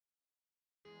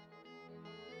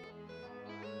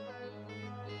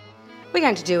We're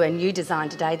going to do a new design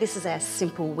today. This is our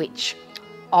simple witch.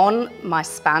 On my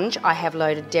sponge, I have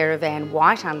loaded Derivan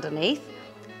white underneath,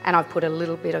 and I've put a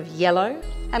little bit of yellow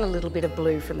and a little bit of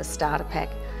blue from the starter pack.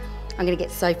 I'm going to get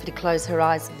Sophie to close her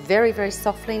eyes very, very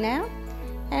softly now,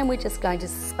 and we're just going to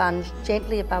sponge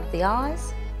gently above the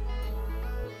eyes,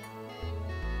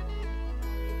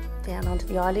 down onto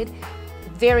the eyelid.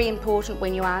 Very important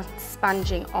when you are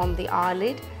sponging on the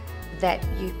eyelid that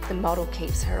the model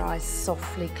keeps her eyes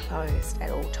softly closed at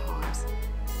all times.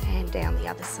 And down the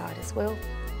other side as well.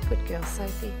 Good girl,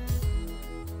 Sophie.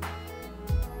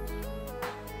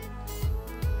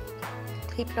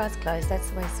 Keep your eyes closed, that's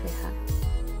the way, sweetheart.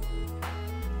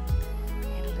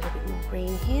 And a little bit more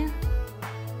green here.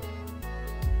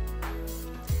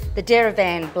 The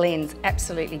Derivan blends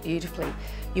absolutely beautifully.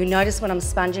 You'll notice when I'm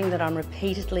sponging that I'm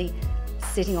repeatedly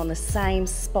sitting on the same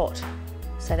spot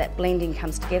so that blending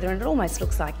comes together, and it almost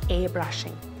looks like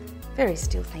airbrushing. Very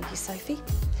still, thank you, Sophie.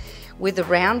 With the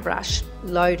round brush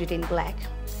loaded in black,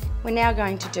 we're now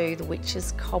going to do the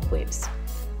witch's cobwebs.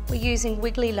 We're using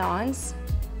wiggly lines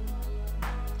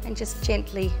and just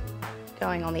gently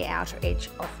going on the outer edge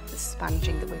of the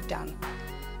sponging that we've done.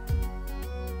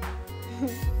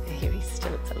 Very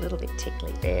still, it's a little bit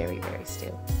tickly, very, very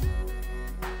still.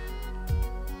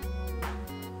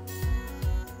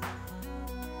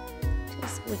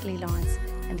 Just wiggly lines,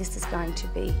 and this is going to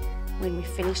be when we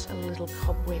finish a little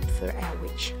cobweb for our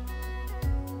witch.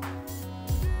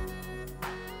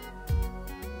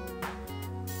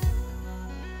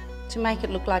 To make it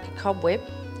look like a cobweb,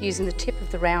 using the tip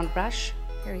of the round brush,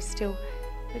 very still,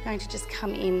 we're going to just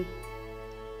come in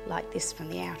like this from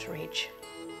the outer edge.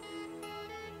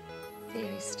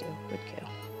 Very still, good girl.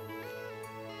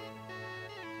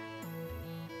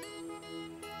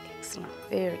 Excellent,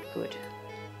 very good.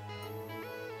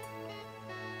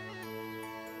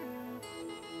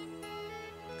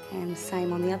 And the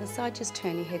same on the other side, just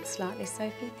turn your head slightly,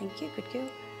 Sophie, thank you, good girl.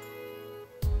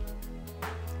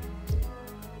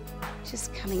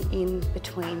 Just coming in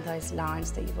between those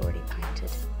lines that you've already painted.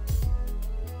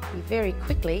 And very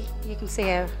quickly, you can see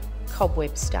our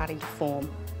cobwebs starting to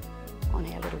form on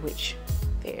our little witch.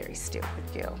 Very still,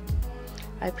 good girl.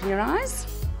 Open your eyes.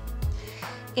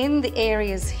 In the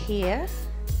areas here,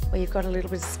 where you've got a little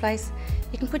bit of space,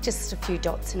 you can put just a few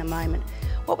dots in a moment.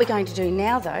 What we're going to do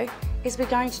now though, is we're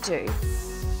going to do,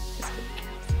 just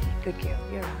good girl,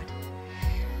 you're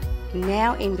right.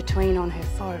 Now in between on her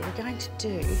forehead, we're going to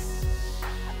do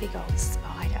a big old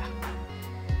spider.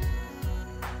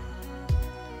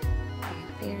 And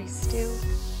very still.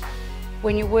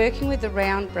 When you're working with the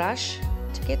round brush,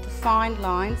 to get the fine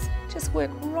lines, just work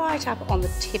right up on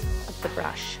the tip of the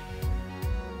brush.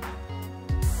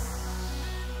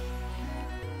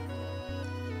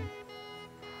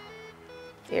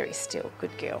 Very still,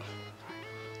 good girl.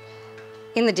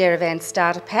 In the Derivan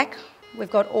starter pack,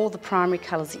 we've got all the primary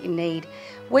colours that you need.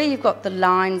 Where you've got the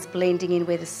lines blending in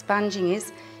where the sponging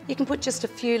is, you can put just a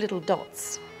few little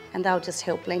dots and they'll just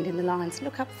help blend in the lines.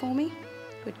 Look up for me.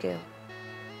 Good girl.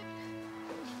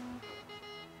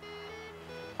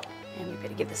 And we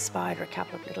better give the spider a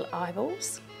couple of little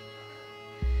eyeballs.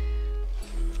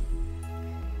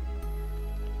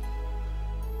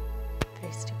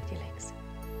 Very still with your legs.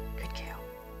 Good girl.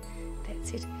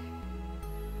 That's it.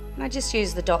 And I just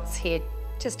use the dots here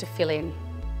just to fill in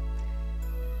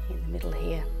the middle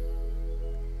here.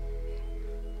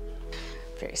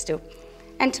 Very still.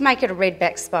 And to make it a red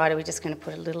back spider, we're just going to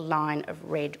put a little line of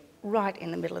red right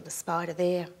in the middle of the spider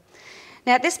there.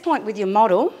 Now at this point with your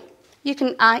model, you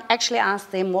can actually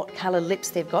ask them what colour lips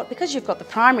they've got. Because you've got the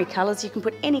primary colours, you can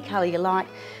put any colour you like.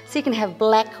 So you can have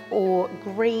black or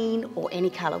green or any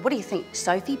colour. What do you think,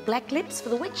 Sophie? Black lips for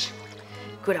the witch?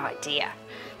 Good idea.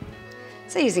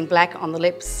 So using black on the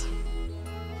lips,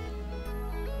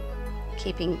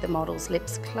 keeping the model's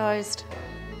lips closed.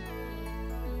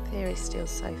 Very still,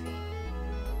 Sophie.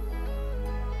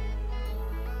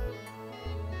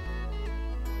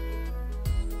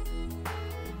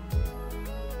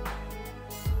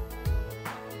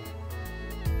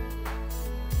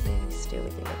 Very still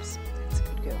with your lips. That's a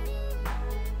good girl.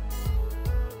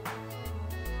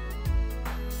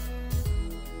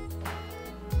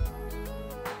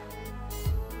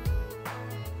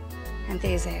 And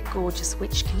there's our gorgeous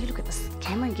witch. Can you look at the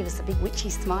camera and give us a big witchy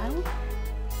smile?